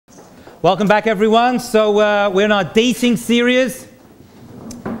Welcome back, everyone. So we're in our dating series.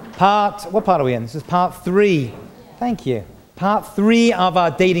 What part are we in? This is part 3. Thank you. Part 3 of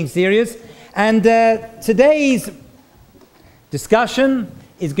our dating series. And today's discussion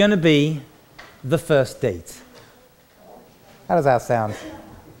is going to be the first date. How does that sound?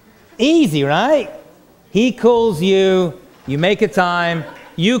 Easy, right? He calls you, you make a time,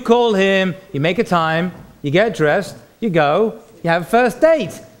 you call him, you make a time, you get dressed, you go, you have a first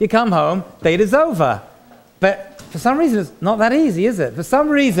date, you come home, date is over. But for some reason, it's not that easy, is it? For some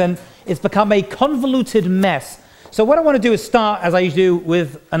reason, it's become a convoluted mess. So what I want to do is start, as I usually do,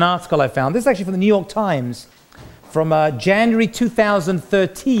 with an article I found. This is actually from the New York Times from January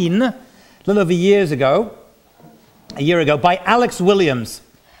 2013, a little over a year ago, by Alex Williams.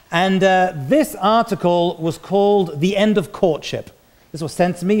 And this article was called The End of Courtship. This was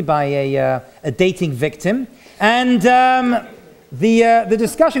sent to me by a dating victim. And the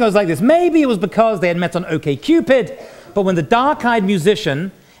discussion goes like this. Maybe it was because they had met on OkCupid, but when the dark-eyed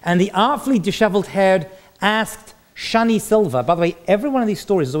musician and the artfully disheveled-haired asked Shani Silver, by the way, every one of these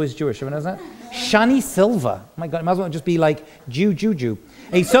stories is always Jewish, everyone knows that? Shani Silver. Oh my God, it might as well just be like Jew.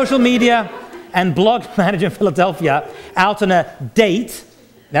 A social media and blog manager in Philadelphia out on a date.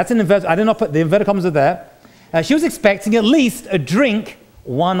 That's in inverted, I did not put, the inverted commas are there. She was expecting at least a drink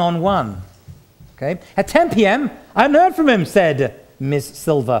one-on-one. Okay. At 10 p.m., I hadn't heard from him, said Miss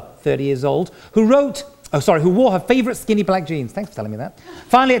Silver, 30 years old, who wore her favorite skinny black jeans. Thanks for telling me that.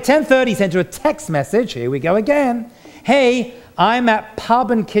 Finally, at 10:30, he sent her a text message. Here we go again. Hey, I'm at Pub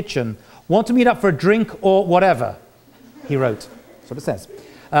and Kitchen. Want to meet up for a drink or whatever? He wrote. That's what it says.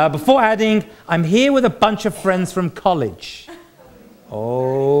 Before adding, I'm here with a bunch of friends from college.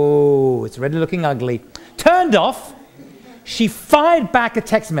 Oh, it's already looking ugly. Turned off, she fired back a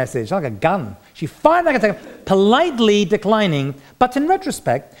text message, like a gun. She fired back a text, politely declining, but in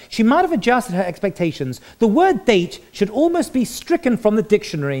retrospect, she might have adjusted her expectations. The word date should almost be stricken from the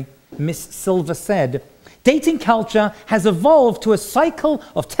dictionary, Miss Silver said. Dating culture has evolved to a cycle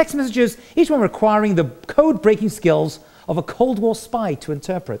of text messages, each one requiring the code-breaking skills of a Cold War spy to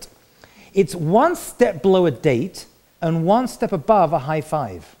interpret. It's one step below a date and one step above a high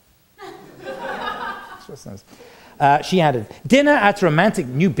five. That's what it says. She added, dinner at a romantic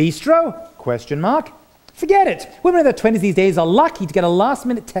new bistro? ? Forget it. Women in their 20s these days are lucky to get a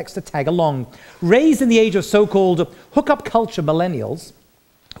last-minute text to tag along. Raised in the age of so-called hookup culture millennials,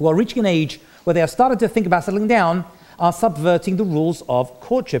 who are reaching an age where they are starting to think about settling down, are subverting the rules of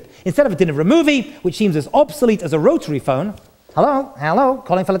courtship. Instead of a dinner for a movie, which seems as obsolete as a rotary phone, hello,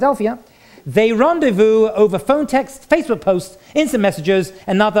 calling Philadelphia, they rendezvous over phone text, Facebook posts, instant messages,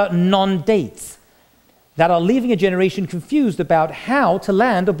 and other non-dates that are leaving a generation confused about how to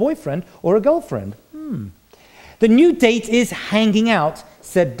land a boyfriend or a girlfriend. The new date is hanging out,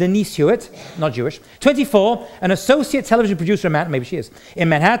 said Denise Hewitt, not Jewish, 24, an associate television producer in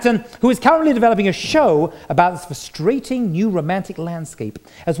Manhattan, who is currently developing a show about this frustrating new romantic landscape.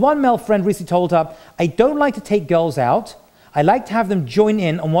 As one male friend recently told her, I don't like to take girls out. I like to have them join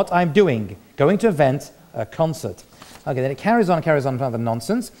in on what I'm doing, going to event, a concert. Okay, then it carries on with other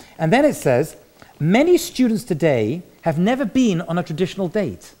nonsense. And then it says, many students today have never been on a traditional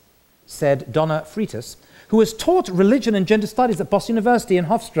date, said Donna Freitas, who has taught religion and gender studies at Boston University in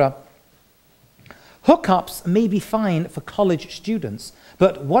Hofstra. Hookups may be fine for college students,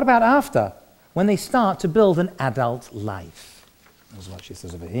 but what about after, when they start to build an adult life? That's what she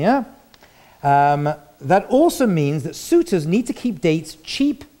says over here. That also means that suitors need to keep dates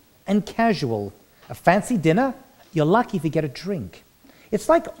cheap and casual. A fancy dinner? You're lucky if you get a drink. It's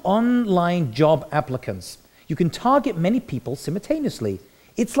like online job applicants. You can target many people simultaneously.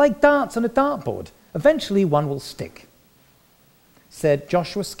 It's like darts on a dartboard. Eventually, one will stick, said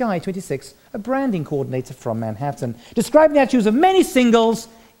Joshua Sky, 26, a branding coordinator from Manhattan, describing the attitudes of many singles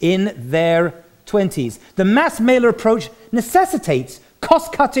in their 20s. The mass mailer approach necessitates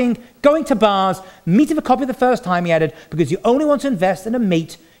cost-cutting, going to bars, meeting for coffee the first time, he added, because you only want to invest in a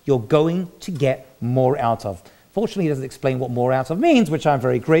mate you're going to get more out of. Fortunately, he doesn't explain what more out of means, which I'm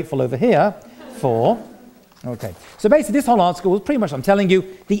very grateful over here for. Okay, so basically this whole article was pretty much, I'm telling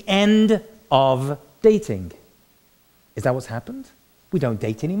you, the end of dating. Is that what's happened? We don't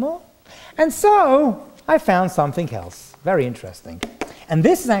date anymore? And so I found something else, very interesting. And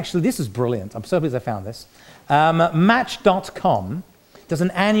this is brilliant. I'm so pleased I found this. Match.com does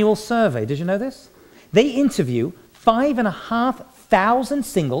an annual survey. Did you know this? They interview 5,500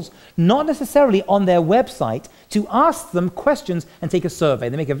 singles, not necessarily on their website, to ask them questions and take a survey.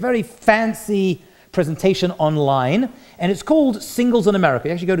 They make a very fancy presentation online, and it's called Singles in America.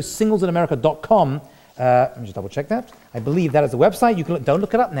 You actually go to singlesinamerica.com Let me just double check that. I believe that is the website. You can don't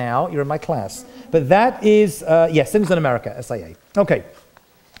look it up now. You're in my class. But that is, yes, Singles in America, SIA. Okay.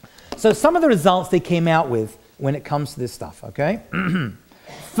 So some of the results they came out with when it comes to this stuff, okay?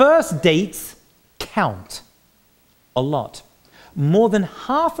 First dates count a lot. More than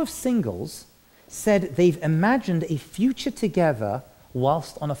half of singles said they've imagined a future together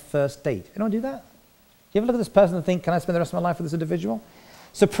whilst on a first date. Anyone do that? Do you ever look at this person and think, can I spend the rest of my life with this individual?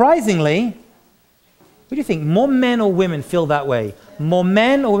 Surprisingly, what do you think? More men or women feel that way? More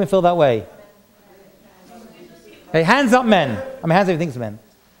men or women feel that way? Hey, hands up, men. I mean, hands up if you think it's men.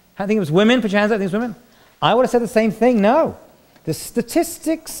 I think it was women. Put your hands up if you think it's women. I would have said the same thing. No. The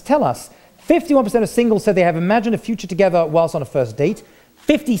statistics tell us 51% of singles said they have imagined a future together whilst on a first date.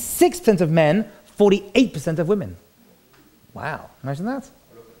 56% of men, 48% of women. Wow. Imagine that.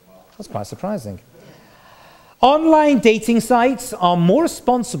 That's quite surprising. Online dating sites are more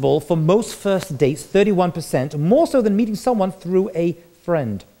responsible for most first dates, 31%, more so than meeting someone through a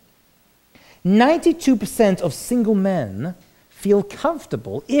friend. 92% of single men feel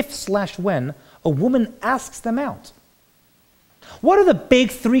comfortable if/when a woman asks them out. What are the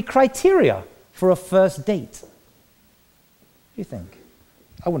big 3 criteria for a first date? What do you think?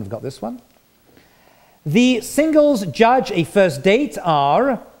 I wouldn't have got this one. The singles judge a first date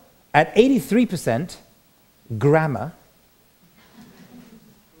are, at 83%, grammar.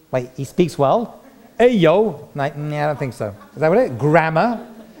 Wait, he speaks well? Hey, yo. Nah, I don't think so. Is that what it is? Grammar.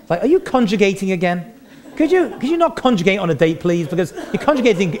 Like, are you conjugating again? Could you not conjugate on a date, please? Because you're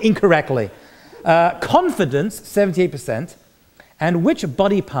conjugating incorrectly. Confidence, 78%. And which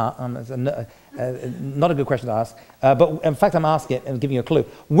body part, not a good question to ask, but in fact I'm asking it and giving you a clue.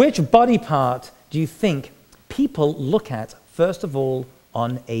 Which body part do you think people look at first of all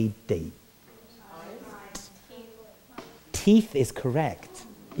on a date? Teeth is correct.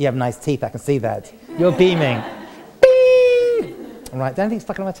 You have nice teeth, I can see that. You're beaming. Bing! All right, anything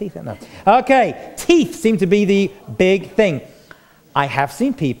stuck in my teeth? No. Okay, teeth seem to be the big thing. I have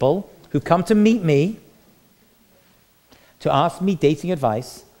seen people who come to meet me to ask me dating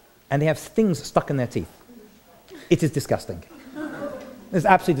advice, and they have things stuck in their teeth. It is disgusting. It's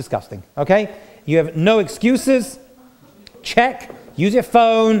absolutely disgusting, okay? You have no excuses. Check, use your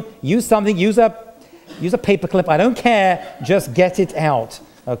phone, use something, use a paperclip, I don't care, just get it out,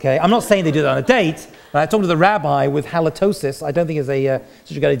 okay? I'm not saying they do that on a date, but I talked to the rabbi with halitosis, I don't think it's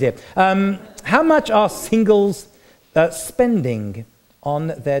such a good idea. How much are singles spending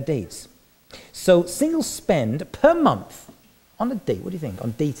on their dates? So singles spend per month on a date, what do you think,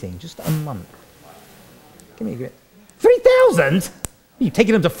 on dating, just a month? Give me a bit. 3,000? Are you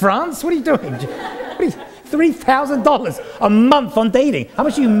taking them to France? What are you doing? $3,000 a month on dating. How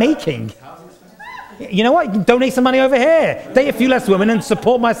much are you making? You know what? You can donate some money over here. Date a few less women and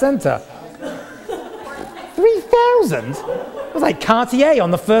support my center. 3,000? It was like Cartier on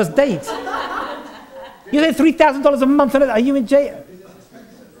the first date. You say $3,000 a month? Are you in jail?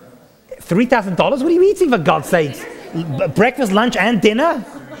 $3,000? What are you eating, for God's sake? Breakfast, lunch, and dinner?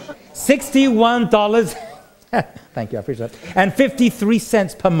 $61. Thank you, I appreciate that. And 53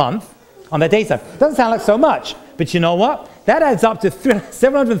 cents per month on their date stuff. Doesn't sound like so much, but you know what? That adds up to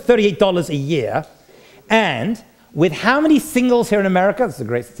 $738 a year. And with how many singles here in America? This is a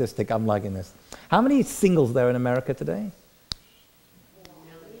great statistic, I'm liking this. How many singles are there in America today?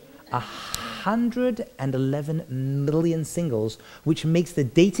 111 million singles, which makes the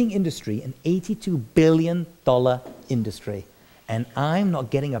dating industry an $82 billion industry. And I'm not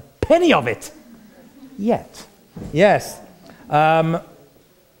getting a penny of it yet. Yes. Okay,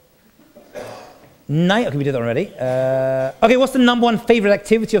 we did that already. Okay, what's the #1 favorite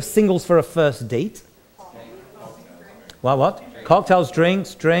activity of singles for a first date? What? Cocktails,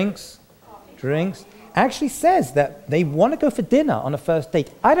 drinks. Actually says that they want to go for dinner on a first date.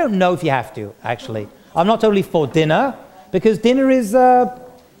 I don't know if you have to, actually. I'm not totally for dinner, because dinner is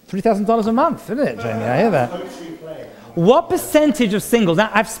 $3,000 a month, isn't it, Jamie? I hear that. What percentage of singles, now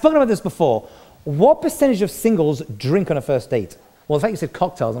I've spoken about this before, what percentage of singles drink on a first date? Well, the fact you said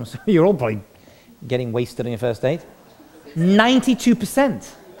cocktails, I'm sorry, you're all probably getting wasted on your first date. 92%.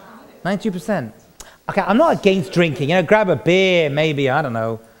 92%. Okay, I'm not against drinking. You know, grab a beer, maybe, I don't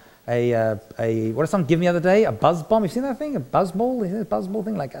know, what did someone give me the other day? A buzz bomb? You've seen that thing? A buzz ball? Is it a buzz ball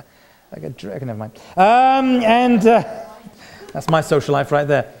thing? Like a drink? Never mind. That's my social life right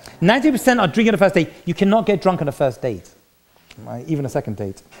there. 90% are drinking on a first date. You cannot get drunk on a first date, even a second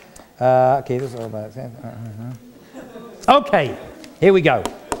date. Okay, this is all about. Okay, here we go.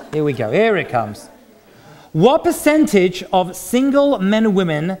 Here it comes. What percentage of single men and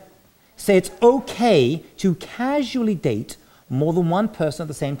women say it's okay to casually date more than one person at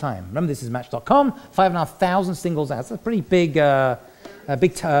the same time. Remember, this is Match.com, 5,500 singles. That's a pretty big, group.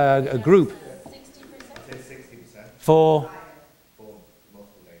 60%. For multiple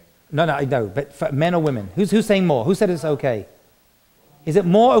days. no, but for men or women? Who's saying more? Who said it's okay? Is it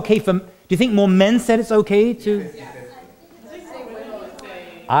more okay for? Do you think more men said it's okay to?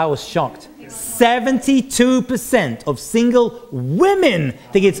 I was shocked. 72% of single women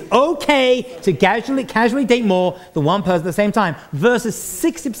think it's okay to casually date more than one person at the same time, versus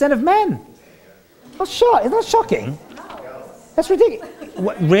 60% of men. Isn't that shocking? That's ridiculous.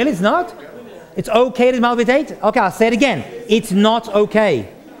 What, really, it's not? It's okay to multiple date? Okay, I'll say it again. It's not okay.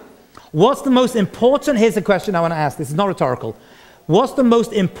 What's the most important? Here's the question I want to ask. This is not rhetorical. What's the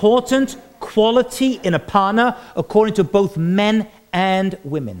most important quality in a partner according to both men and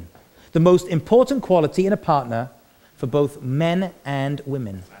women? The most important quality in a partner for both men and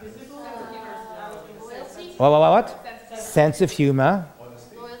women. What? Sense of humor.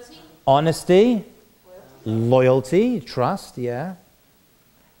 Honesty. Loyalty. Trust, yeah.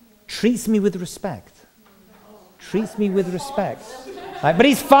 Treats me with respect. Treats me with respect. Right, but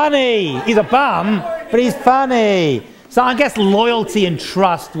he's funny. He's a bum, but he's funny. So I guess loyalty and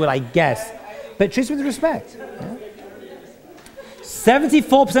trust would I guess. But treats me with respect. Yeah.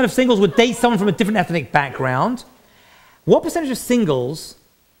 74% of singles would date someone from a different ethnic background. What percentage of singles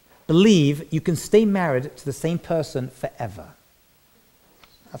believe you can stay married to the same person forever?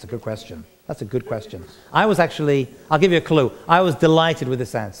 That's a good question. That's a good question. I was actually, I'll give you a clue. I was delighted with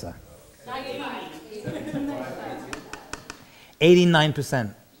this answer.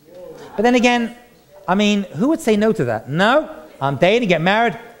 89%. But then again, I mean, who would say no to that? No, I'm dating, get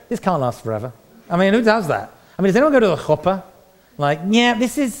married. This can't last forever. I mean, who does that? I mean, does anyone go to the chuppah? Like, yeah,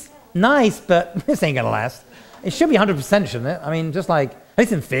 this is nice, but this ain't going to last. It should be 100%, shouldn't it? I mean, just like, at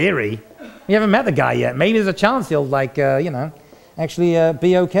least in theory. You haven't met the guy yet. Maybe there's a chance he'll, like, actually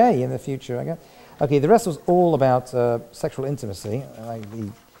be okay in the future, I guess. Okay, the rest was all about sexual intimacy.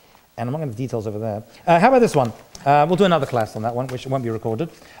 And I'm not going to details over there. How about this one? We'll do another class on that one, which won't be recorded.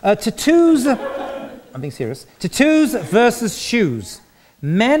 Tattoos, I'm being serious. Tattoos versus shoes.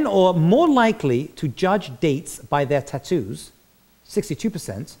 Men are more likely to judge dates by their tattoos,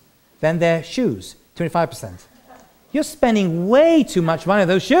 62%, than their shoes, 25%. You're spending way too much money on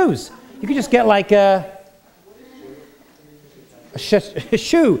those shoes. You could just get like a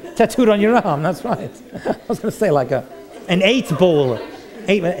shoe tattooed on your arm, that's right. I was going to say like an 8 ball.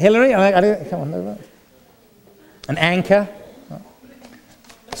 Hillary, come on over. An anchor.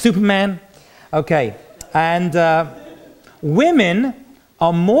 Superman. Okay. And women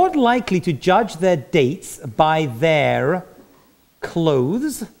are more likely to judge their dates by their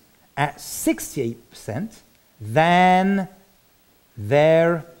clothes at 68% than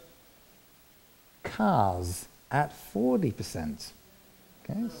their cars at 40%.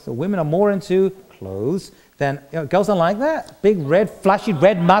 Okay, so women are more into clothes than girls don't like that. Big red, flashy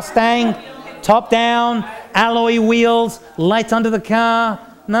red Mustang, top down, alloy wheels, lights under the car.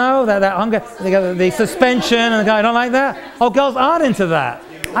 No, they got the suspension and the guy. I don't like that. Oh, girls aren't into that.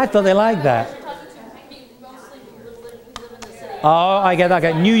 I thought they liked that. Oh, I get that.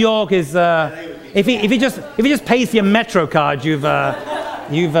 Okay. New York is if he just pays for your Metro card, you've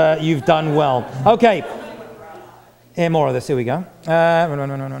done well. Okay. Here, more of this. Here we go.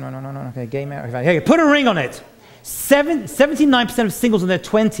 No. Okay, gay marriage. Here, put a ring on it. 79% of singles in their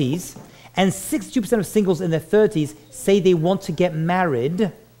 20s and 62% of singles in their 30s say they want to get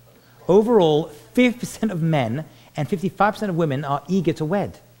married. Overall, 50% of men and 55% of women are eager to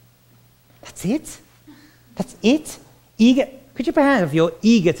wed. That's it? That's it? Eager? Could you put your hand if you're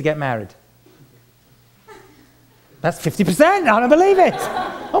eager to get married? That's 50%. I don't believe it.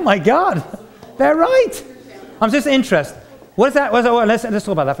 Oh my God. They're right. I'm just interested. What is that? Let's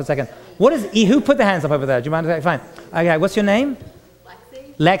talk about that for a second. What is who put the hands up over there? Do you mind? Okay, fine. Okay, what's your name?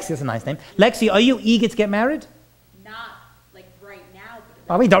 Lexi. Lexi, that's a nice name. Lexi, are you eager to get married? Not like right now.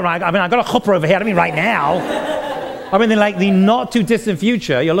 But I got a chuppah over here. I don't mean right now. I mean, in like the not too distant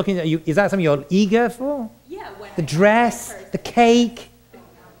future. You're looking at is that something you're eager for? Yeah. When the dress, the cake,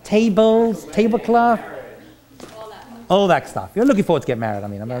 tables, tablecloth, all that stuff. You're looking forward to get married. I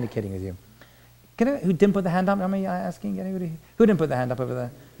mean, I'm only kidding with you. Who didn't put the hand up? Am I asking? Who didn't put the hand up over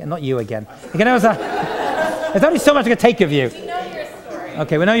there? Yeah, not you again. There's only so much I can take of you. We know your story.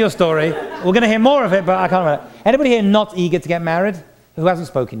 Okay, we know your story. We're going to hear more of it, but I can't remember. Anybody here not eager to get married? Who hasn't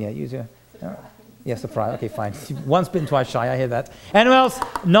spoken yet? Yeah, surprise. Okay, fine. Once bitten, twice shy. I hear that. Anyone else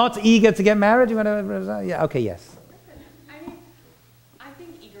not eager to get married? You want to? Yeah. Okay. Yes. I mean, I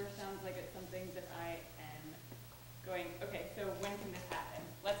think eager sounds like it's something that I am going. Okay, so when can this happen?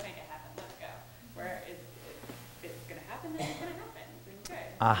 Let's make it happen. Let's go. Where is it's going to happen? and then it kind of happens and good.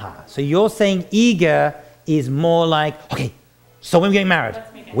 Aha. So you're saying eager is more like, okay, so when are we getting married?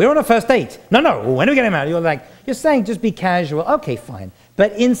 Let's make it. We're on a first date. No, when are we getting married? You're saying just be casual. Okay, fine.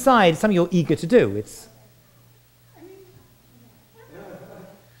 But inside, something you're eager to do. It's I mean,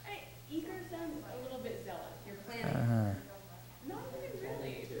 eager sounds a little bit zealous. You're planning. Not even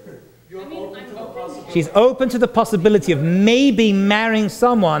really. I mean, I'm open. she's open to the possibility of maybe marrying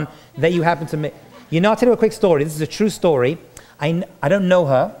someone that you happen to meet. You know, I'll tell you a quick story. This is a true story. I don't know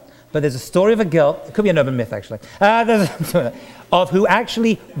her, but there's a story of a girl. It could be an urban myth, actually. Of who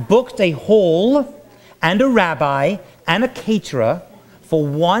actually booked a hall and a rabbi and a caterer for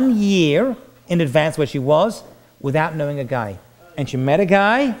 1 year in advance where she was without knowing a guy. And she met a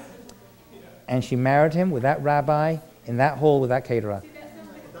guy, and she married him with that rabbi in that hall with that caterer. See, that sounds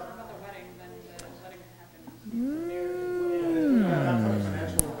like it's more about the wedding than the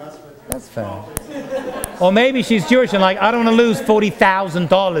wedding happens. That's fair. Or maybe she's Jewish and I don't want to lose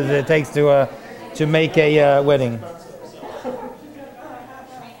 $40,000 that it takes to make a wedding.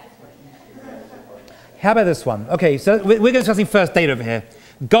 How about this one? Okay, so we're discussing first date over here.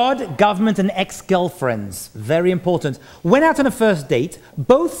 God, government, and ex-girlfriends. Very important. When out on a first date,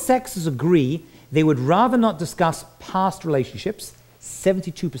 both sexes agree they would rather not discuss past relationships.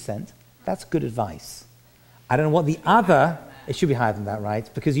 72%. That's good advice. I don't know what the other... It should be higher than that, right?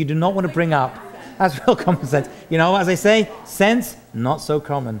 Because you do not want to bring up... That's real common sense. You know, as I say, sense, not so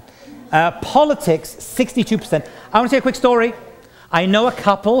common. Politics, 62%. I want to tell you a quick story. I know a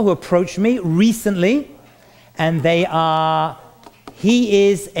couple who approached me recently, and he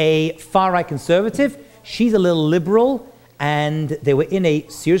is a far-right conservative, she's a little liberal, and they were in a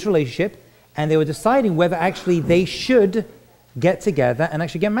serious relationship, and they were deciding whether actually they should get together and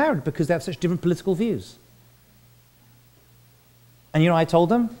actually get married because they have such different political views. And you know what I told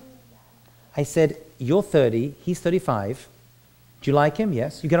them? I said, you're 30, he's 35. Do you like him?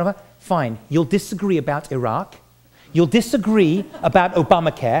 Yes. You get over? Fine. You'll disagree about Iraq. You'll disagree about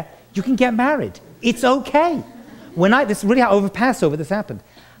Obamacare. You can get married. It's okay. This is really how over Passover this happened.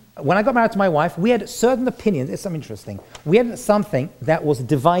 When I got married to my wife, we had certain opinions. It's something interesting. We had something that was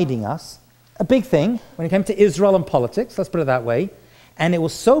dividing us, a big thing when it came to Israel and politics, let's put it that way. And it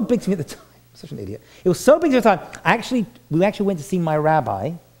was so big to me at the time. I'm such an idiot. It was so big at the time. We actually went to see my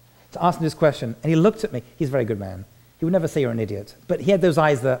rabbi to ask him this question, and he looked at me. He's a very good man. He would never say you're an idiot, but he had those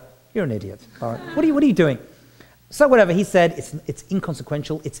eyes that, you're an idiot. All right. What are you doing? So whatever, he said, it's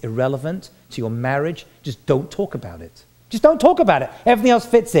inconsequential, it's irrelevant to your marriage, just don't talk about it. Just don't talk about it. Everything else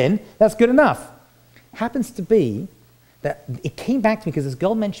fits in, that's good enough. Happens to be that it came back to me because this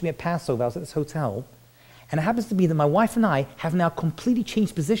girl mentioned me at Passover, I was at this hotel, and it happens to be that my wife and I have now completely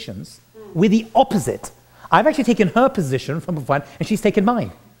changed positions. We're the opposite. I've actually taken her position from before, and she's taken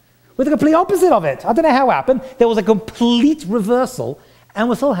mine. We're the complete opposite of it. I don't know how it happened. There was a complete reversal, and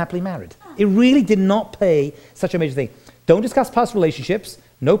we're still happily married. It really did not play such a major thing. Don't discuss past relationships,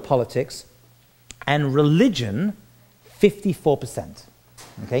 no politics, and religion, 54%.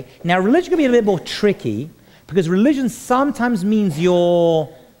 Okay? Now, religion can be a little bit more tricky because religion sometimes means your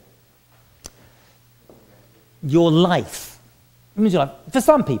life. It means your life. For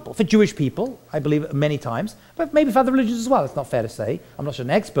some people, for Jewish people, I believe many times, but maybe for other religions as well. It's not fair to say. I'm not an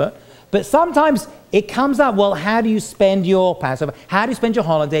expert. But sometimes it comes up, well, how do you spend your Passover? How do you spend your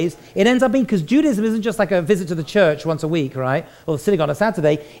holidays? It ends up being, because Judaism isn't just like a visit to the church once a week, right? Or the synagogue on a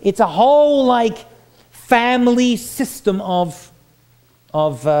Saturday. It's a whole, family system of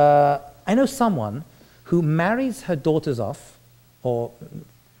I know someone who marries her daughters off, or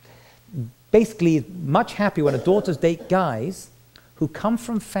basically is much happier when her daughters date guys who come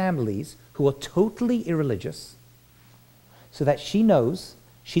from families who are totally irreligious, so that she knows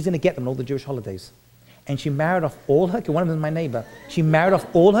she's going to get them on all the Jewish holidays. And she married off all her kids. One of them is my neighbor. She married off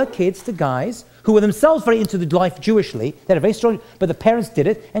all her kids to guys who were themselves very into the life Jewishly. They had a very strong, but the parents did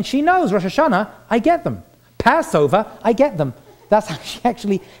it. And she knows, Rosh Hashanah, I get them. Passover, I get them. That's how she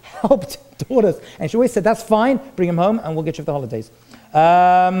actually helped daughters. And she always said, that's fine, bring them home, and we'll get you for the holidays.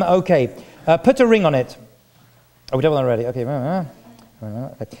 Okay, put a ring on it. Oh, we did one already. Okay.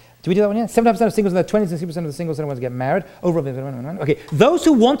 Do we do that one yet? 75% of singles in their 20s and 60% of the singles don't want to get married. Okay. Those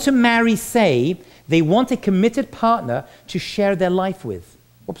who want to marry say they want a committed partner to share their life with.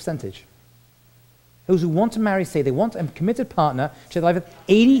 What percentage? Those who want to marry say they want a committed partner to share their life with.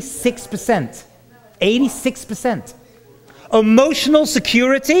 86%. 86%. Emotional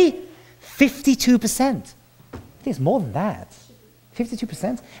security, 52%. I think it's more than that.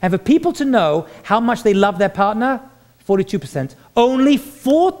 52%. And for people to know how much they love their partner, 42%. Only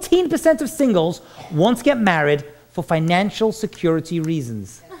 14% of singles want to get married for financial security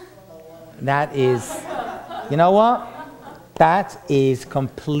reasons. That is, you know what? That is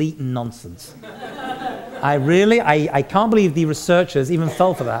complete nonsense. I can't believe the researchers even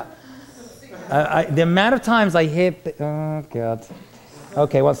fell for that. The amount of times I hear, oh God.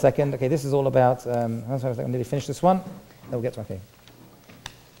 Okay, 1 second. Okay, this is all about, I'm nearly finished this one. Then we'll get to, okay.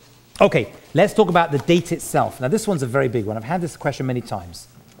 Okay, let's talk about the date itself. Now this one's a very big one. I've had this question many times.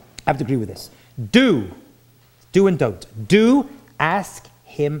 I have to agree with this. Do and don't. Do ask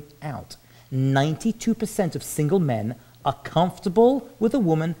him out. 92% of single men are comfortable with a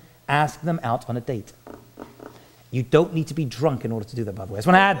woman asking them out on a date. You don't need to be drunk in order to do that, by the way. I just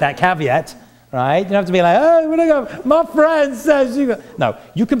want to add that caveat, right? You don't have to be like, oh, we're going to go, my friend says you go. No,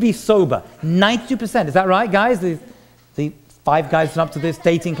 you can be sober. 92%, is that right, guys? The 5 guys up to this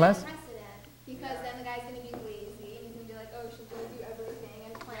dating class? Because then the guy's going to be lazy and he's going to be like, oh, she's going to do everything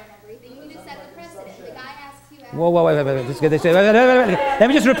and plan everything. You need to set the precedent. The guy asks you out. Whoa, wait. Let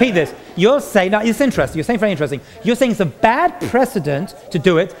me just repeat this. You're saying, now it's interesting, you're saying very interesting. You're saying it's a bad precedent to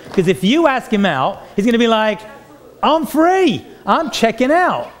do it, because if you ask him out, he's going to be like, I'm free, I'm checking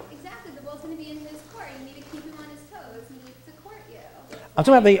out. Exactly, the ball's going to be in his court. You need to keep him on his toes. He needs to court you.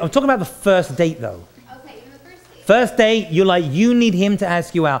 I'm talking about the first date, though. Okay, even the first date. First date, you need him to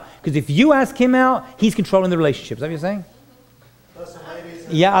ask you out, because if you ask him out, he's controlling the relationship. Is that what you're saying?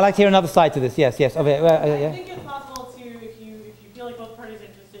 Yeah, I'd like to hear another side to this. Yes. Okay, I think it's possible to, if you feel like both parties are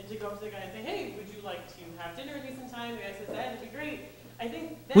interested, to go up to the guy and say, hey, would you like to have dinner with me sometime? The guy says, that'd be great. I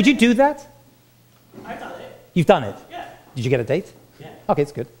think. Would you do that? I've done it. You've done it? Yeah. Did you get a date? Yeah. Okay,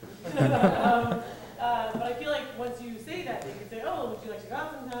 it's good. But I feel like once you say that, they can say, oh, would you like to go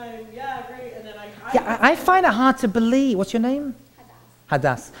out sometime? Yeah, great. And then I find it hard to believe. What's your name?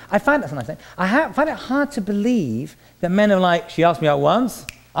 Hadass. I find that's a nice name. Find it hard to believe that men are like, she asked me out once,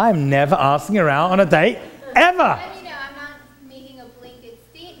 I'm never asking her out on a date, ever. I mean, I'm not making a blanket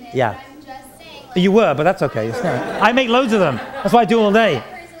statement. Yeah. But I'm just saying. Like, You were, but that's okay. I make loads of them. That's what I do all day. I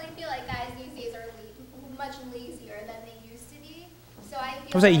personally feel like guys these days are much lazier than they used to be. So I feel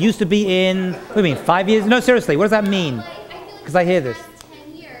What was that? It used to be in, what do you mean, 5 years? No, seriously, what does that mean? Like, I feel like 'Cause I hear for the this. past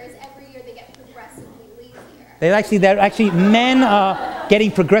 10 years, every year they get progressively lazier. Men are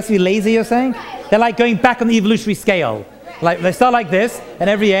getting progressively lazy, you're saying? They're like going back on the evolutionary scale. Like they start like this, and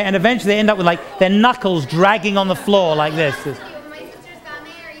every year, and eventually they end up with like their knuckles dragging on the floor like this. When my sisters got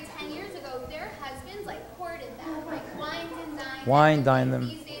married 10 years ago, their husbands like courted them, like wine, dined them.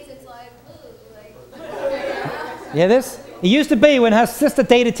 These days it's like, ooh, like. Yeah, this? It used to be when her sister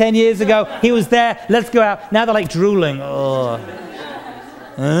dated 10 years ago, he was there, let's go out. Now they're like drooling. Oh.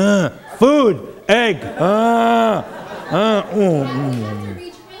 Food, egg.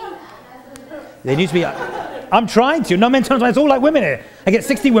 They need to be. I'm trying to. No men, it's all like women here. I get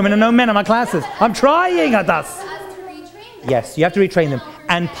 60 women and no men in my classes. I'm trying at that. Yes, you have to retrain them.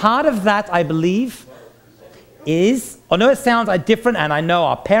 And part of that, I believe, is, I know it sounds like different, and I know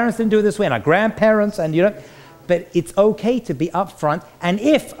our parents didn't do it this way, and our grandparents, and you know, but it's okay to be upfront. And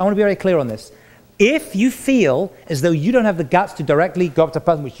if, I want to be very clear on this, if you feel as though you don't have the guts to directly go up to a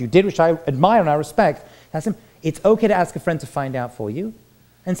person, which you did, which I admire and I respect, it's okay to ask a friend to find out for you.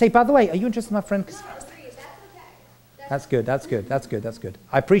 And say, by the way, are you interested in my friend? That's good.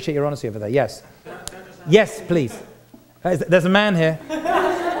 I appreciate your honesty over there. Yes. Yes, please. There's a man here.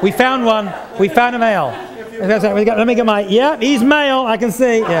 We found one. We found a male. Let me get my, yeah, he's male, I can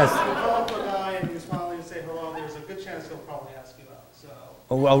see. Yes. If you go up to a guy and you smile and you say hello, there's a good chance he'll probably ask you out. So.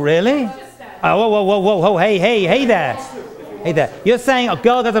 Oh, really? Oh, whoa, hey there. Hey there. You're saying a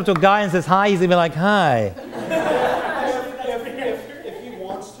girl goes up to a guy and says hi, he's going to be like, hi. If he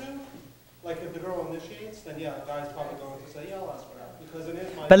wants to, like if the girl initiates, then yeah, the guy's probably going to say, yeah, I'll ask her out. Because it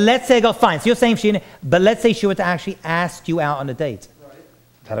is my... But let's say, go fine. So you're saying but let's say she were to actually ask you out on a date. Right.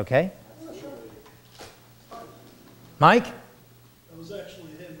 Is that okay? Mike? That was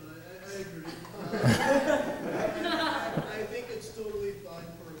actually him, but I agree. I think it's totally fine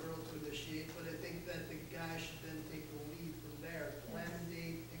for a girl to initiate, but I think that the guy should then take the lead from there. Plan a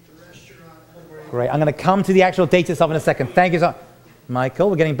date, pick the restaurant. Great. I'm going to come to the actual date itself in a second. Thank you so much.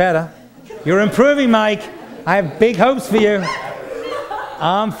 Michael, we're getting better. You're improving, Mike. I have big hopes for you.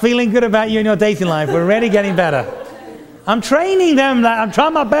 I'm feeling good about you in your dating life. We're already getting better. I'm training them. I'm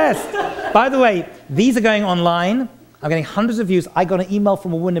trying my best. By the way, these are going online. I'm getting hundreds of views. I got an email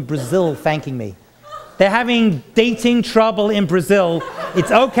from a woman in Brazil thanking me. They're having dating trouble in Brazil.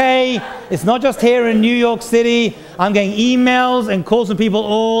 It's okay. It's not just here in New York City. I'm getting emails and calls from people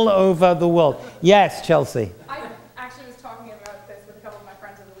all over the world. Yes, Chelsea. I actually was talking about this with a couple of my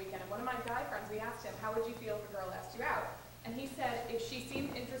friends over the weekend, and one of my guy friends, we asked him, how would you feel if a girl asked you out? And he said, if she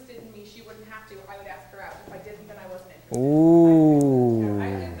seemed interested in me, she wouldn't have to. I would ask her out. If I didn't, then I wasn't interested. Ooh. I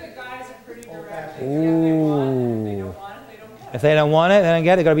think the guys are pretty direct. Ooh. They don't want it, they don't If they don't want it, they don't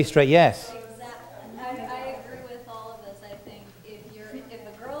get it. Got to be straight. Yes. I agree with all of this. I think if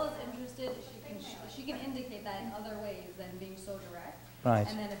a girl is interested, she can indicate that in other ways than being so direct. Right.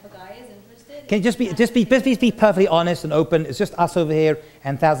 And then if a guy is interested, Can you just be perfectly honest and open? It's just us over here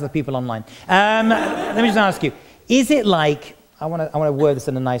and thousands of people online. Let me just ask you: is it like I want to word this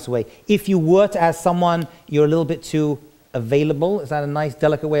in a nice way? If you were to ask someone, you're a little bit too available. Is that a nice,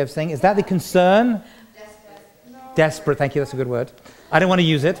 delicate way of saying? Is that the concern? Desperate, thank you, that's a good word. I don't want to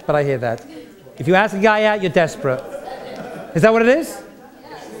use it, but I hear that. If you ask a guy out, you're desperate. Is that what it is?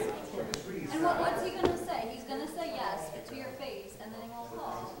 yes. And what's he going to say? He's going to say yes to your face, and then he won't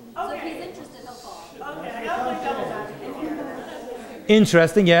call. So if he's interested, he'll call. Okay, I got my devil's advocate here.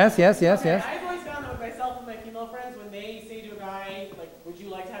 Interesting, yes. Okay, I've always found that with myself and my female friends, when they say to a guy, like, would you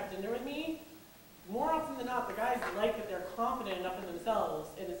like to have dinner with me? More often than not, the guys like that they're confident enough in themselves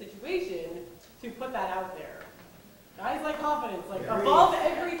in a situation to put that out there. Guys like confidence, like above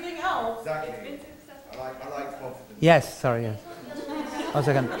everything else. Exactly. It's been successful. I like confidence. Yes, sorry, yes. 1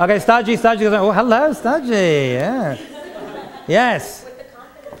 second. Okay, Staji goes, oh, hello, Staji, yeah. Yes. With the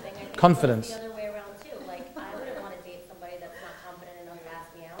confidence thing, I think Confidence. it's the other way around too. Like, I wouldn't want to date somebody that's not confident enough to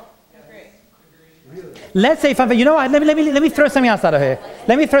ask me out. Let's say, you know what, let me throw something else out of here.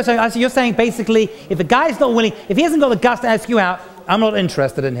 Let me throw something else. You're saying basically, if a guy's not willing, if he hasn't got the guts to ask you out, I'm not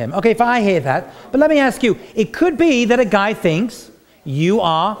interested in him. Okay, if I hear that. But let me ask you, it could be that a guy thinks you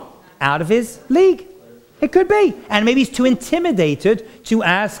are out of his league. It could be. And maybe he's too intimidated to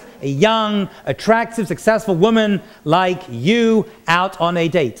ask a young, attractive, successful woman like you out on a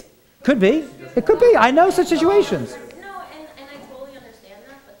date. Could be. It could be. I know such situations. No, and I totally understand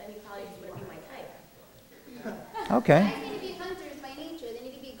that, but then he probably just wouldn't be my type. Okay. Guys need to be hunters by nature. They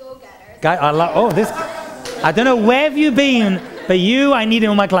need to be go-getters. I don't know where have you been, but I need it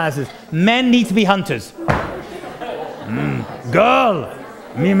in my classes. Men need to be hunters. Girl,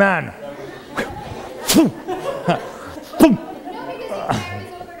 me man. No, because it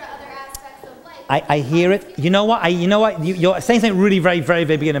carries over to other aspects of life. I hear it. You know what? You're saying something really very, very,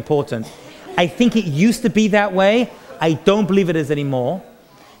 very big and important. I think it used to be that way. I don't believe it is anymore.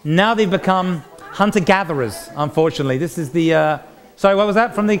 Now they've become hunter-gatherers, unfortunately. This is the... sorry, what was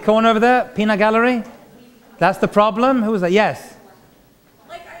that from the corner over there? Peanut Gallery? That's the problem? Who was that? Yes.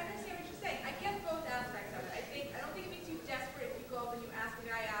 Like, I understand what you're saying. I get both aspects of it. I don't think it'd be too desperate if you go up and you ask a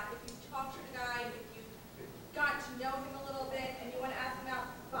guy out. If you talk to the guy, if you got to know him a little bit and you want to ask him out,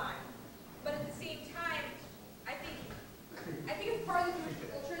 fine. But at the same time, I think it's part of the Jewish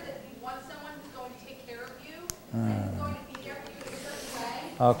culture that you want someone who's going to take care of you and who's going to be there for you in a certain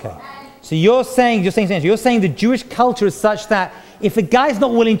way. Okay. So you're saying the Jewish culture is such that if a guy's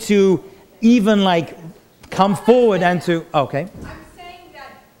not willing to even like come forward and to, okay. I'm saying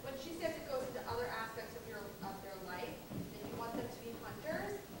that when she says it goes into other aspects of their life, that you want them to be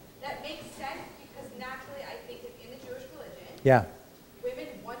hunters, that makes sense because naturally I think that in the Jewish religion, Yeah. women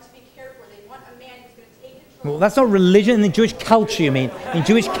want to be cared for. They want a man who's going to take control. Well, that's not religion in the Jewish culture, you mean? In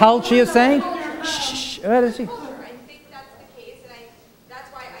Jewish culture, you're saying? Shh. Where is she? I think that's the case, and that's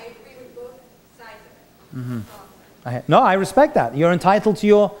why I agree with both sides of it. No, I respect that. You're entitled to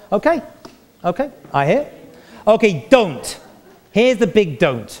your... Okay, I hear. Okay, don't. Here's the big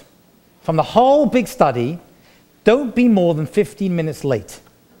don't. From the whole big study, don't be more than 15 minutes late.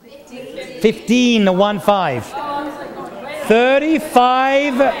 15,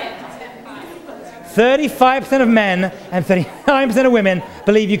 35% of men and 39% of women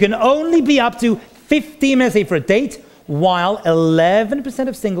believe you can only be up to 15 minutes late for a date, while 11%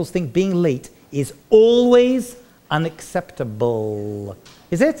 of singles think being late is always unacceptable.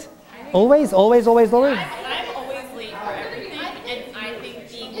 Is it? Always? I'm always late for everything, and I think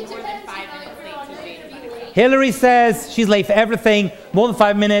being more than 5 minutes late to date is unacceptable. Hillary says she's late for everything, more than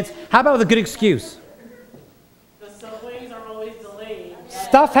 5 minutes. How about with a good excuse? The subways are always delayed.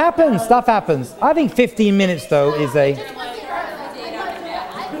 Stuff happens. I think 15 minutes, though, is a...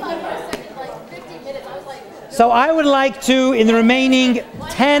 So I would like to, in the remaining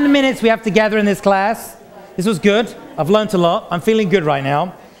 10 minutes we have together in this class, this was good. I've learned a lot. I'm feeling good right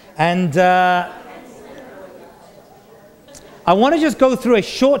now. And I want to just go through a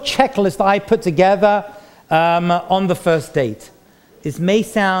short checklist that I put together on the first date. This may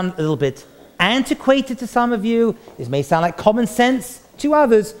sound a little bit antiquated to some of you. This may sound like common sense to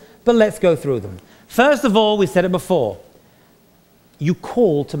others, but let's go through them. First of all, we said it before. You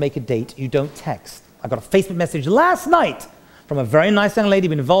call to make a date. You don't text. I got a Facebook message last night from a very nice young lady,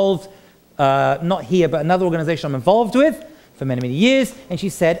 been involved, not here, but another organization I'm involved with for many, many years, and she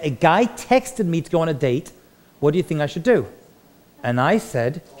said, a guy texted me to go on a date. What do you think I should do? And I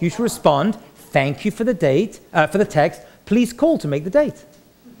said, you should respond, thank you for the date, for the text, please call to make the date.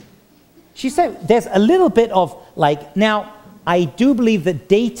 She said there's a little bit of like, now, I do believe that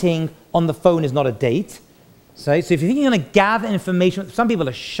dating on the phone is not a date. So if you think you're going to gather information, some people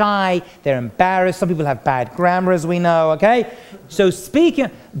are shy, they're embarrassed, some people have bad grammar, as we know, okay? So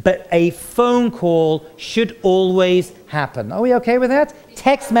but a phone call should always happen. Are we okay with that?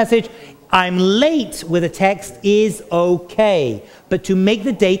 Text message, I'm late with a text is okay, but to make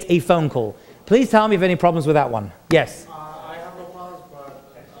the date a phone call. Please tell me if you have any problems with that one. Yes? I have no problems, but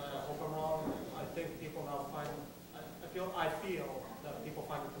I hope I'm wrong. I think people now find, I feel that people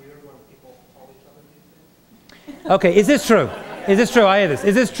find it weird when people call each other these things. Okay, is this true? Is this true? I hear this.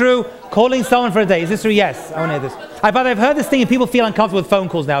 Is this true? Calling someone for a date. Is this true? Yes, I want to hear this. But I've heard this thing and people feel uncomfortable with phone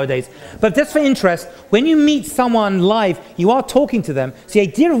calls nowadays. But just for interest, when you meet someone live, you are talking to them. So the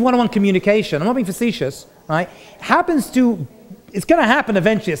idea of one-on-one communication, I'm not being facetious, right? It's going to happen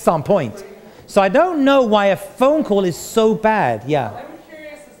eventually at some point. So I don't know why a phone call is so bad. Yeah. I'm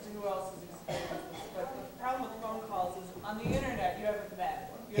curious as to who else is experienced this, but the problem with phone calls is on the internet you haven't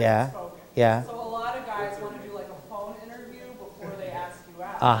met, you haven't spoken. Yeah. So a lot of guys want to do like a phone interview before they ask you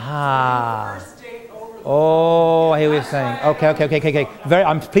out. Aha. So first date over the Oh, I hear what you're saying. Okay.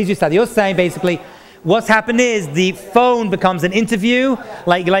 I'm pleased you said. You're saying basically, what's happened is the phone becomes an interview,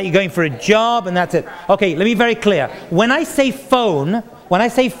 like you're going for a job, and that's it. Okay, let me be very clear. When I say phone,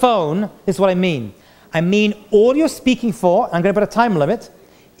 this is what I mean. I mean all you're speaking for, I'm going to put a time limit,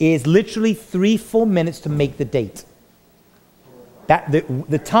 is literally 3-4 minutes to make the date.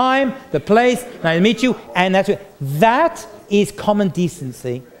 The time, the place, and I meet you, and that's it. That is common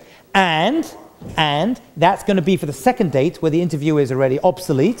decency. And that's going to be for the second date, where the interview is already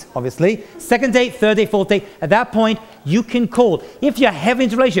obsolete, obviously. Second date, third date, fourth date. At that point, you can call. If you're heavily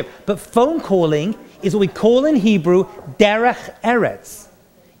into a relationship. But phone calling is what we call in Hebrew, derech eretz.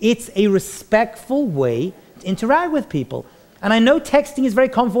 It's a respectful way to interact with people. And I know texting is very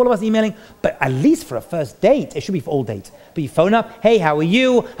common for all of us, emailing, but at least for a first date, it should be for all dates. But you phone up, hey, how are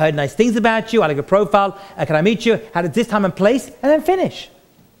you? Heard nice things about you. I like your profile. Can I meet you? At this time and place? And then finish.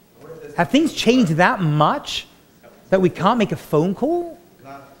 Have things changed that much that we can't make a phone call? Can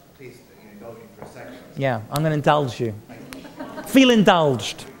I please indulge me for a second? Yeah, I'm going to indulge you. Feel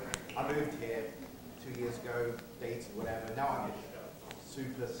indulged. I moved here 2 years ago, dated, whatever. Now I'm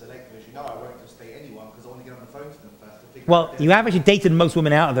super selective. As you know, I won't just date anyone because I want to get on the phone to them first to figure out. Well, you have actually dated most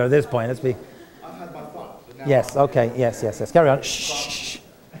women out there at this point. Let's be. I've had my fun. But now Yes, okay, yes. Carry on. Shh.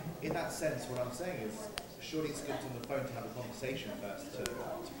 in that sense, what I'm saying is, surely it's good on the phone to have a conversation first to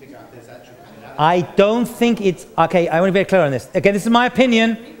figure out if there's actual commonality. I don't think it's... Okay, I want to be very clear on this. Okay, this is my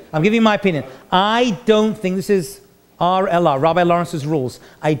opinion. I'm giving you my opinion. I don't think this is RLR, Rabbi Lawrence's rules.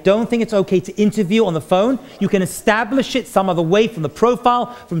 I don't think it's okay to interview on the phone. You can establish it some other way from the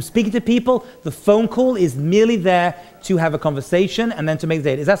profile, from speaking to people. The phone call is merely there to have a conversation and then to make the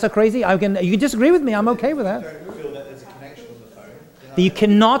date. Is that so crazy? You can disagree with me. I'm okay with that. I don't feel that there's a connection on the phone. You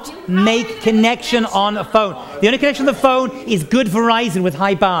cannot make connection on a phone. The only connection on the phone is good Verizon with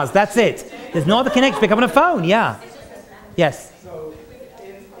high bars. That's it. There's no other connection. Pick up on a phone. Yeah. Yes. So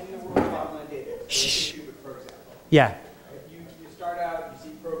in the world of online dating, Shh. YouTube, for example, Yeah. you start out, you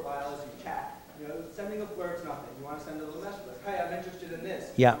see profiles, you chat. Sending a blurt's nothing. You want to send a little message like, hey, I'm interested in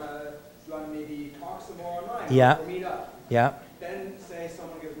this. Yeah. Do you want to maybe talk some more online? Yeah. Or meet up? Yeah. Then say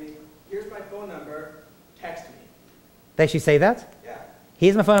someone gives me, here's my phone number, text me. They should say that? Yeah.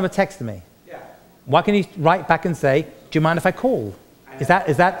 Here's my phone number, text me. Yeah. Why can't you write back and say, do you mind if I call? Is that...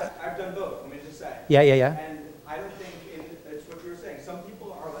 I've done both, let me just say. Yeah. And I don't think it's what you were saying. Some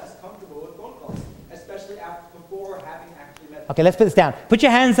people are less comfortable with phone calls, especially before having actually met. Okay, let's put this down. Put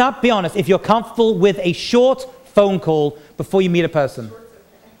your hands up, be honest, if you're comfortable with a short phone call before you meet a person.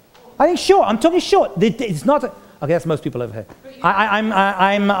 I think short. I'm talking short. It's not... Okay, that's most people over here.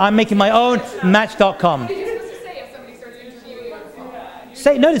 I'm making my own Match.com. What are you supposed to say if somebody starts interviewing you on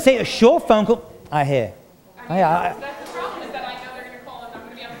the phone? Say a short phone call. I hear. That's the problem, is that I know they're going to call and I'm going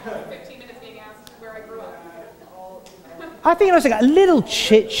to be on the phone for 15 minutes being asked where I grew up. I think it's like a little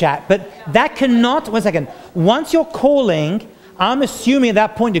chit chat, but that cannot... One second. Once you're calling, I'm assuming at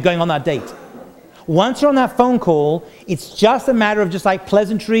that point you're going on that date. Once you're on that phone call, it's just a matter of just like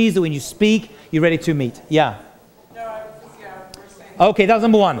pleasantries that when you speak, you're ready to meet. Yeah. No, we're saying. Okay, that was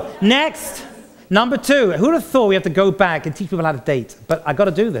number one. Next, number two. Who would have thought we have to go back and teach people how to date? But I got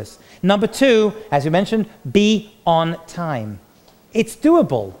to do this. Number two, as you mentioned, be on time. It's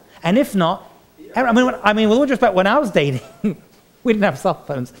doable. And if not, I mean, with all due respect, when I was dating, we didn't have cell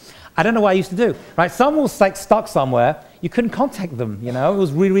phones. I don't know what I used to do. Right? Someone was like stuck somewhere. You couldn't contact them. It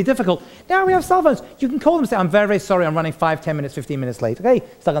was really, really difficult. Now we have cell phones. You can call them and say, I'm very, very sorry. I'm running 5, 10 minutes, 15 minutes late. Okay,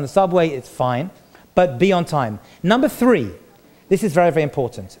 stuck on the subway. It's fine. but be on time. Number 3, this is very, very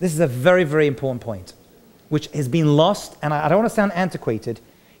important. This is a very, very important point, which has been lost, and I don't want to sound antiquated.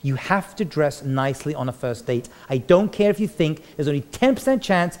 You have to dress nicely on a first date. I don't care if you think there's only 10%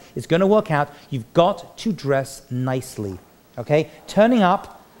 chance it's going to work out. You've got to dress nicely, okay? Turning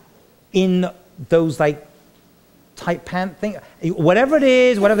up in those, like, tight pant thing, whatever it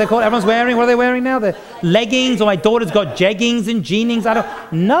is, whatever they're called, everyone's wearing, what are they wearing now? The leggings, or my daughter's got jeggings and jeanings.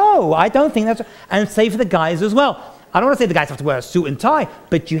 No, I don't think that's, and same for the guys as well. I don't want to say the guys have to wear a suit and tie,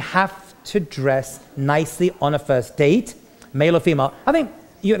 but you have to dress nicely on a first date, male or female. I think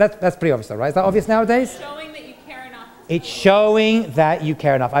that's pretty obvious though, right? Is that obvious nowadays? Showing that you care enough. It's showing that you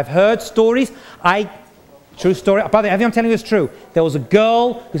care enough. I've heard stories. True story. By the way, everything I'm telling you is true. There was a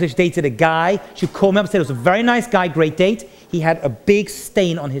girl who said she dated a guy. She called me up and said it was a very nice guy, great date. He had a big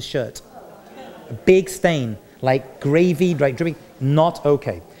stain on his shirt. A big stain, like gravy, like dripping. Not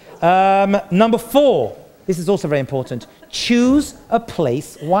okay. Number 4. This is also very important. Choose a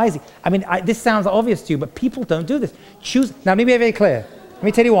place wisely. I mean, this sounds obvious to you, but people don't do this. Choose. Now, let me be very clear. Let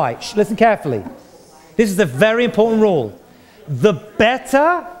me tell you why. Listen carefully. This is a very important rule. The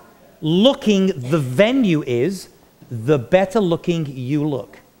better looking the venue is, the better looking you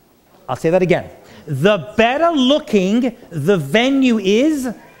look. I'll say that again. The better looking the venue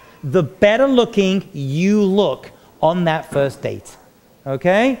is, the better looking you look on that first date.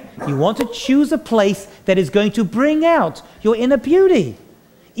 Okay? You want to choose a place that is going to bring out your inner beauty.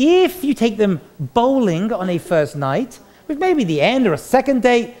 If you take them bowling on a first night, which may be the end or a second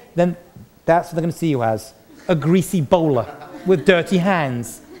date, then that's what they're going to see you as, a greasy bowler with dirty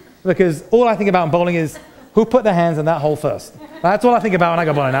hands. Because all I think about in bowling is who put their hands in that hole first. That's all I think about when I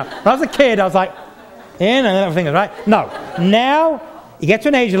go bowling now. When I was a kid, I was like, in, and then everything is right. No. Now, you get to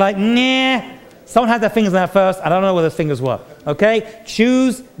an age, you're like, nah. Someone had their fingers in there first. I don't know where those fingers were. Okay?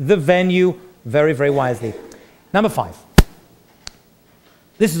 Choose the venue very, very wisely. Number 5.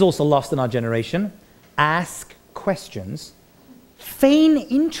 This is also lost in our generation. Ask questions. Feign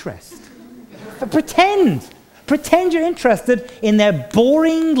interest. Pretend. Pretend you're interested in their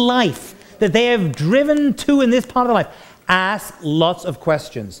boring life that they have driven to in this part of their life. Ask lots of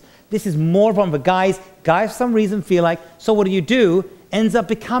questions. This is more fun for guys. Guys, for some reason, feel like, so what do? Ends up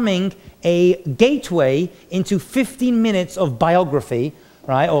becoming a gateway into 15 minutes of biography,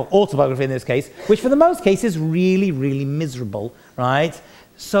 right? Or autobiography in this case, which for the most case is really, really miserable, right?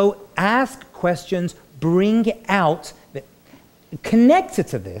 So ask questions, bring out, connected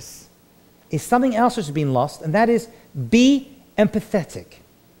to this, is something else which has been lost, and that is be empathetic.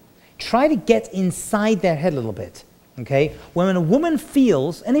 Try to get inside their head a little bit, okay? When a woman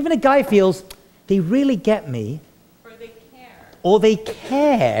feels, and even a guy feels, they really get me, or they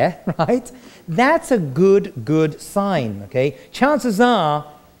care, right? That's a good sign, okay? Chances are,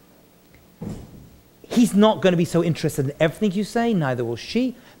 he's not going to be so interested in everything you say, neither will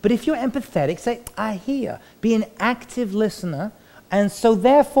she. But if you're empathetic, say, I hear. Be an active listener. And so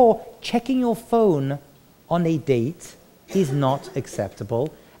therefore, checking your phone on a date is not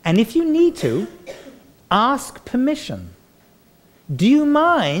acceptable. And if you need to, ask permission. Do you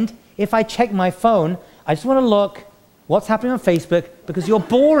mind if I check my phone? I just want to look what's happening on Facebook because you're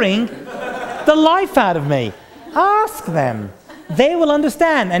boring the life out of me. Ask them. They will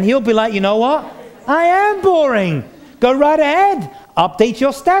understand. And he'll be like, you know what? I am boring. Go right ahead. Update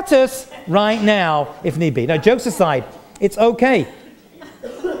your status right now if need be. No, jokes aside, it's okay.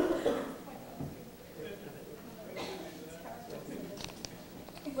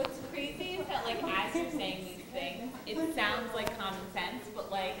 What's crazy is that, like, as you're saying these things, it sounds like common sense, but,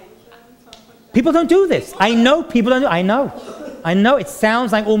 like... People don't do this. I know people don't do I know. It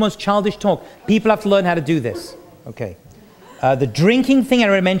sounds like almost childish talk. People have to learn how to do this. Okay. The drinking thing I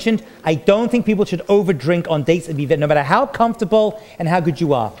already mentioned, I don't think people should overdrink on dates and be no matter how comfortable and how good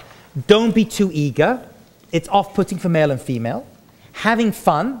you are. Don't be too eager. It's off-putting for male and female. Having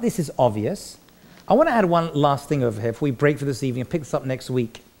fun, this is obvious. I want to add one last thing over here before we break for this evening and pick this up next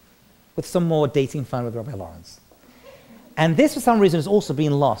week with some more dating fun with Rabbi Lawrence. And this, for some reason, has also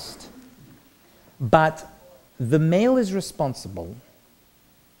been lost. But the male is responsible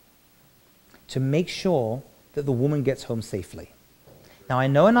to make sure that the woman gets home safely. Now, I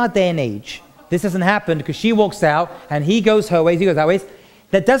know in our day and age, this doesn't happen because she walks out and he goes her ways, he goes that ways.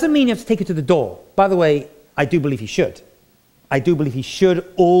 That doesn't mean you have to take her to the door. By the way, I do believe he should. I do believe he should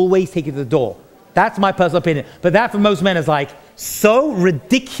always take you to the door. That's my personal opinion. But that for most men is like so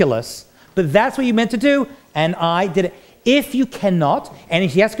ridiculous, but that's what you meant to do, and I did it. If you cannot, and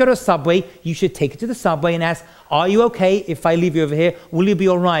if she has to go to a subway, you should take her to the subway and ask, are you okay if I leave you over here? Will you be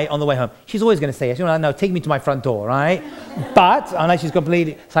all right on the way home? She's always going to say yes. No, take me to my front door, right? But, unless she's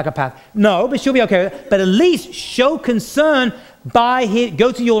completely psychopath. No, but she'll be okay with it. But at least show concern by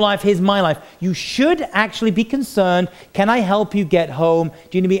go to your life, here's my life. You should actually be concerned. Can I help you get home?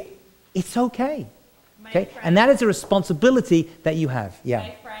 Do you need me? It's okay. Okay? And that is a responsibility that you have. Yeah.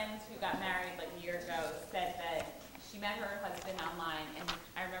 My friend who got married like a year ago said that she met her husband online, and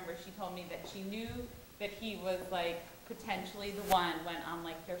I remember she told me that she knew that he was like potentially the one when on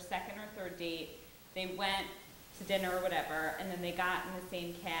like their second or third date, they went to dinner or whatever, and then they got in the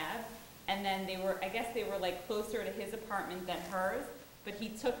same cab, and then I guess they were like closer to his apartment than hers, but he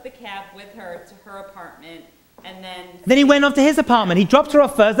took the cab with her to her apartment, and then he went off to his apartment. He dropped her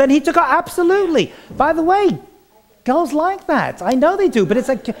off first, then he took her. Absolutely. By the way, girls like that. I know they do, but it's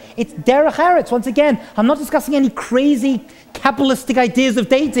derech eretz. Once again, I'm not discussing any crazy Kabbalistic ideas of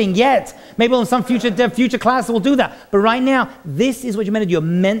dating yet. Maybe in some future class we'll do that. But right now, this is what you're meant to do. You're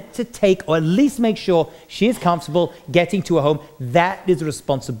meant to take, or at least make sure she is comfortable getting to a home. That is a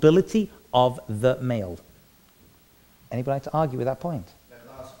responsibility of the male. Anybody like to argue with that point?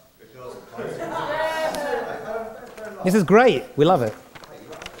 This is great. We love it.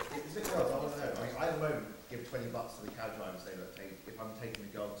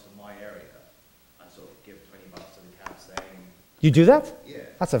 You do that? Yeah.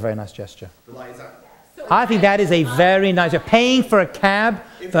 That's a very nice gesture. But like, is that... I think that is a very nice gesture. Paying for a cab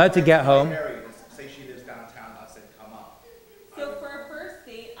for her to get home. Say she lives downtown, I said come up. So for a first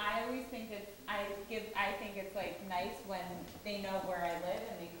date, I always think I think it's like nice when they know where I live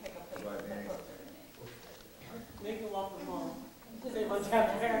and they pick a place closer to me. Make a love from home. Save on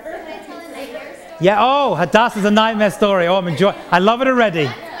cab fare. Can I tell a nightmare story? Yeah, oh, Hadass is a nightmare story. Oh, I'm enjoying. I love it already.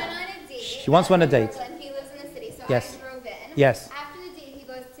 I went on a date. She once went on a date. He lives in the city, so Yes. I drove in. Yes. After the date, he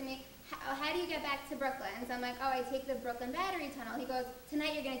goes to me, how do you get back to Brooklyn? So I'm like, oh, I take the Brooklyn Battery Tunnel. He goes,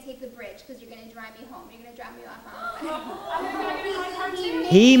 tonight you're going to take the bridge because you're going to drive me home. You're going to drop me off on the way.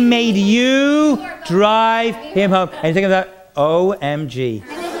 He made you drive him home. And you're thinking that, OMG. And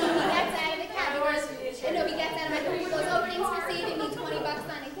then he gets out of the cab. He gets out of my car. He goes, oh, thanks for saving me $20 on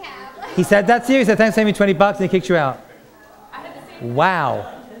a cab. He said that to you? He said, thanks for saving me $20, and he kicked you out.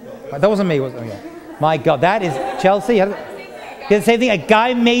 Wow. That wasn't me, was it? Okay. My God, that is Chelsea. He did the same thing. A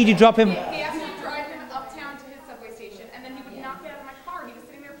guy made you drop him. He asked me to drive him uptown to his subway station, and then he would not get out of my car. He was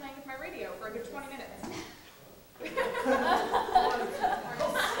sitting there playing with my radio for a good 20 minutes.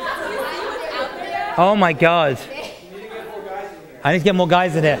 Oh my God. I need to get more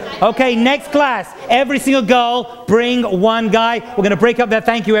guys in here. Okay, next class. Every single girl, bring one guy. We're going to break up there.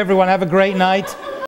 Thank you, everyone. Have a great night.